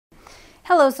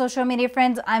Hello, social media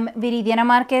friends. I'm Viridiana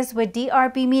Marquez with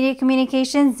DRB Media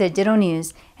Communications Digital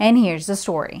News, and here's the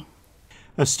story.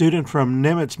 A student from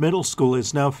Nimitz Middle School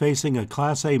is now facing a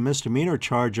Class A misdemeanor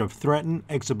charge of threatened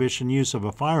exhibition use of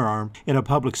a firearm in a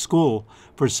public school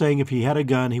for saying if he had a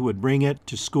gun, he would bring it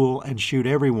to school and shoot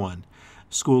everyone.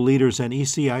 School leaders and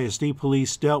ECISD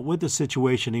police dealt with the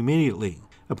situation immediately.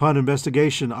 Upon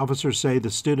investigation, officers say the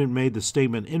student made the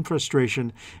statement in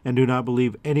frustration and do not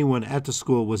believe anyone at the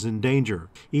school was in danger.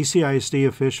 ECISD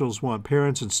officials want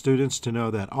parents and students to know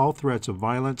that all threats of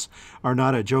violence are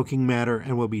not a joking matter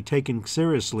and will be taken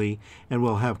seriously and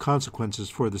will have consequences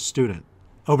for the student.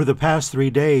 Over the past 3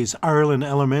 days, Ireland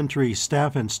Elementary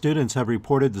staff and students have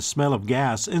reported the smell of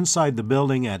gas inside the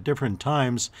building at different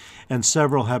times, and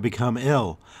several have become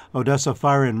ill. Odessa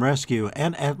Fire and Rescue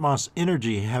and Atmos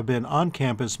Energy have been on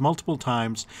campus multiple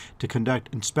times to conduct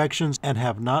inspections and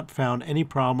have not found any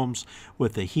problems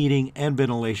with the heating and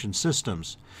ventilation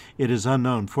systems. It is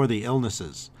unknown for the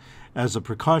illnesses. As a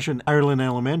precaution, Ireland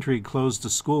Elementary closed the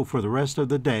school for the rest of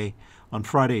the day on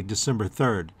Friday, December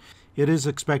 3rd. It is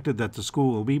expected that the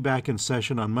school will be back in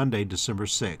session on Monday, December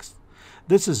 6th.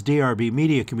 This is DRB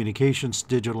Media Communications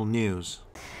Digital News.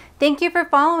 Thank you for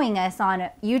following us on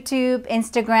YouTube,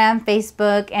 Instagram,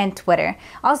 Facebook, and Twitter.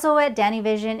 Also at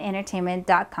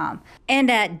DannyVisionEntertainment.com and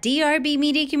at DRB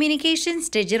Media Communications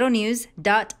Digital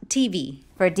News.tv.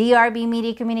 For DRB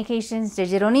Media Communications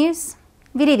Digital News,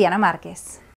 Viridiana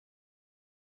Marquez.